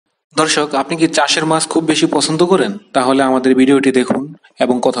দর্শক, আপনি কি চাষের মাছ খুব বেশি পছন্দ করেন? তাহলে আমাদের ভিডিওটি দেখুন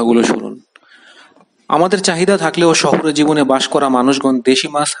এবং কথাগুলো শুনুন। আমাদের চাহিদা থাকলেও শহুরে জীবনে বাস করা মানুষগণ দেশি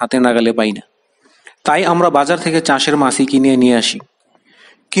মাছ হাতে নাগালে পাই না। তাই আমরা বাজার থেকে চাষের মাছই কিনে নিয়ে আসি।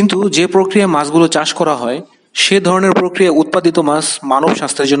 কিন্তু যে প্রক্রিয়ায় মাছগুলো চাষ করা হয়, সে ধরনের প্রক্রিয়ায় উৎপাদিত মাছ মানব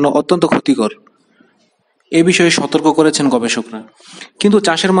স্বাস্থ্যের জন্য অত্যন্ত ক্ষতিকর। এ বিষয়ে সতর্ক করেছেন গবেষকরা। কিন্তু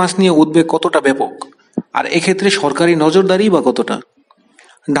চাষের মাছ নিয়ে উদ্বেগ কতটা ব্যাপক, আর এক্ষেত্রে সরকারি নজরদারি বা কতটা?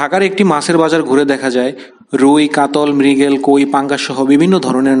 ঢাকার একটি মাছের বাজার ঘুরে দেখা যায় রুই, কাতল, মৃগেল, কই, পাঙ্গাস সহ বিভিন্ন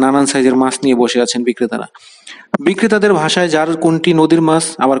ধরনের নানান সাইজের মাছ নিয়ে বসে আছেন বিক্রেতারা। বিক্রেতাদের ভাষায় যার কোনটি নদীর মাছ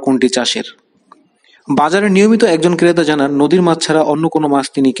আবার কোনটি চাষের। বাজারে নিয়মিত একজন ক্রেতা জানান নদীর মাছ ছাড়া অন্য কোনো মাছ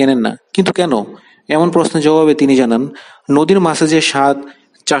তিনি কেনেন না। কিন্তু কেন? এমন প্রশ্নের জবাবে তিনি জানান, নদীর মাছে যে স্বাদ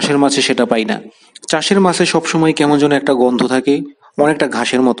চাষের মাছে সেটা পাই না। চাষের মাছে সবসময় কেমন যেন একটা গন্ধ থাকে, অনেকটা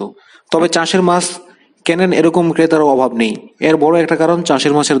ঘাসের মতো। তবে চাষের মাছ কেনেন এরকম ক্রেতার অভাব নেই। এর বড় একটা কারণ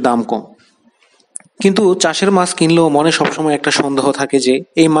চাষের মাছের দাম কম। কিন্তু চাষের মাছ কিনলেও মনে সবসময় একটা সন্দেহ থাকে যে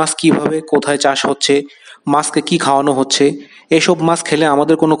এই মাছ কিভাবে, কোথায় চাষ হচ্ছে, মাছকে কি খাওয়ানো হচ্ছে, এসব মাছ খেলে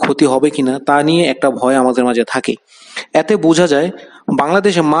আমাদের কোনো ক্ষতি হবে কিনা তা নিয়ে একটা ভয় আমাদের মাঝে থাকে। এতে বোঝা যায়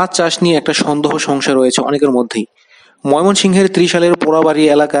বাংলাদেশে মাছ চাষ নিয়ে একটা সন্দেহ সংশয় রয়েছে অনেকের মধ্যেই। ময়মনসিংহের ত্রিশালের পোড়াবাড়ি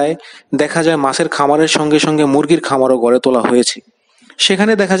এলাকায় দেখা যায় মাছের খামারের সঙ্গে সঙ্গে মুরগির খামারও গড়ে তোলা হয়েছে।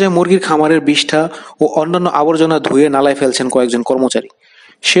 সেখানে দেখা যায় মুরগির খামারের বিষ্ঠা ও অন্যান্য আবর্জনা ধুয়ে নালায় ফেলছেন কয়েকজন কর্মচারী।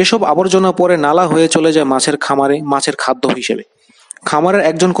 সেসব আবর্জনা পরে নালা হয়ে চলে যায় মাছের খামারে মাছের খাদ্য হিসেবে। খামারের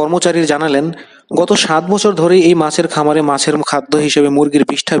একজন কর্মচারী জানালেন, গত 7 বছর ধরেই এই মাছের খামারে মাছের খাদ্য হিসেবে মুরগির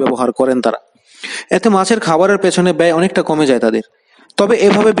বিষ্ঠা ব্যবহার করেন তারা। এতে মাছের খাবারের পেছনে ব্যয় অনেকটা কমে যায় তাদের। তবে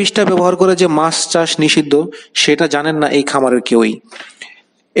এভাবে বিষ্ঠা ব্যবহার করে যে মাছ চাষ নিষিদ্ধ, সেটা জানেন না এই খামারের কেউই।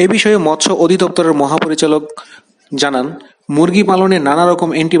 এ বিষয়ে মৎস্য অধিদপ্তরের মহাপরিচালক জানান, মুরগি পালনে নানা রকম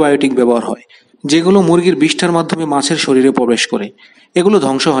অ্যান্টিবায়োটিক ব্যবহার হয়, যেগুলো মুরগির বিষ্ঠার মাধ্যমে মাছের শরীরে প্রবেশ করে। এগুলো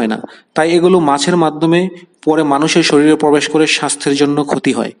ধ্বংস হয় না, তাই এগুলো মাছের মাধ্যমে পরে মানুষের শরীরে প্রবেশ করে স্বাস্থ্যের জন্য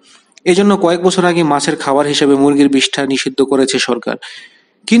ক্ষতি হয়। এজন্য কয়েক বছর আগে মাছের খাবার হিসেবে মুরগির বিষ্ঠা নিষিদ্ধ করেছে সরকার।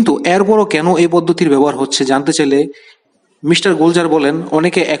 কিন্তু এরপরও কেন এই পদ্ধতির ব্যবহার হচ্ছে জানতে চাইলে মিস্টার গুলজার বলেন,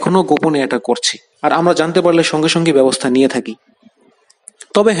 অনেকে এখনো গোপনে এটা করছে, আর আমরা জানতে পারলে সঙ্গে সঙ্গে ব্যবস্থা নিয়ে থাকি।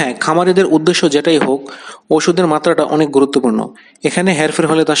 তবে হ্যাঁ, খামারিদের উদ্দেশ্য যেটাই হোক, ওষুধের মাত্রাটা অনেক গুরুত্বপূর্ণ। এখানে হেরফের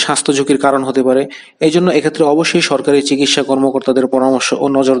হলে তা স্বাস্থ্য ঝুঁকির কারণ হতে পারে। এই জন্য এক্ষেত্রে অবশ্যই সরকারি চিকিৎসা কর্মকর্তাদের পরামর্শ ও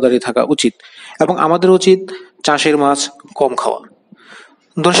নজরদারি থাকা উচিত, এবং আমাদের উচিত চাষের মাছ কম খাওয়া।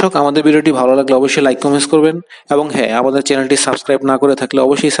 দর্শক, আমাদের ভিডিওটি ভালো লাগলে অবশ্যই লাইক কমেন্টস করবেন, এবং হ্যাঁ, আমাদের চ্যানেলটি সাবস্ক্রাইব না করে থাকলে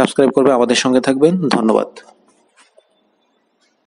অবশ্যই সাবস্ক্রাইব করবে, আমাদের সঙ্গে থাকবেন। ধন্যবাদ।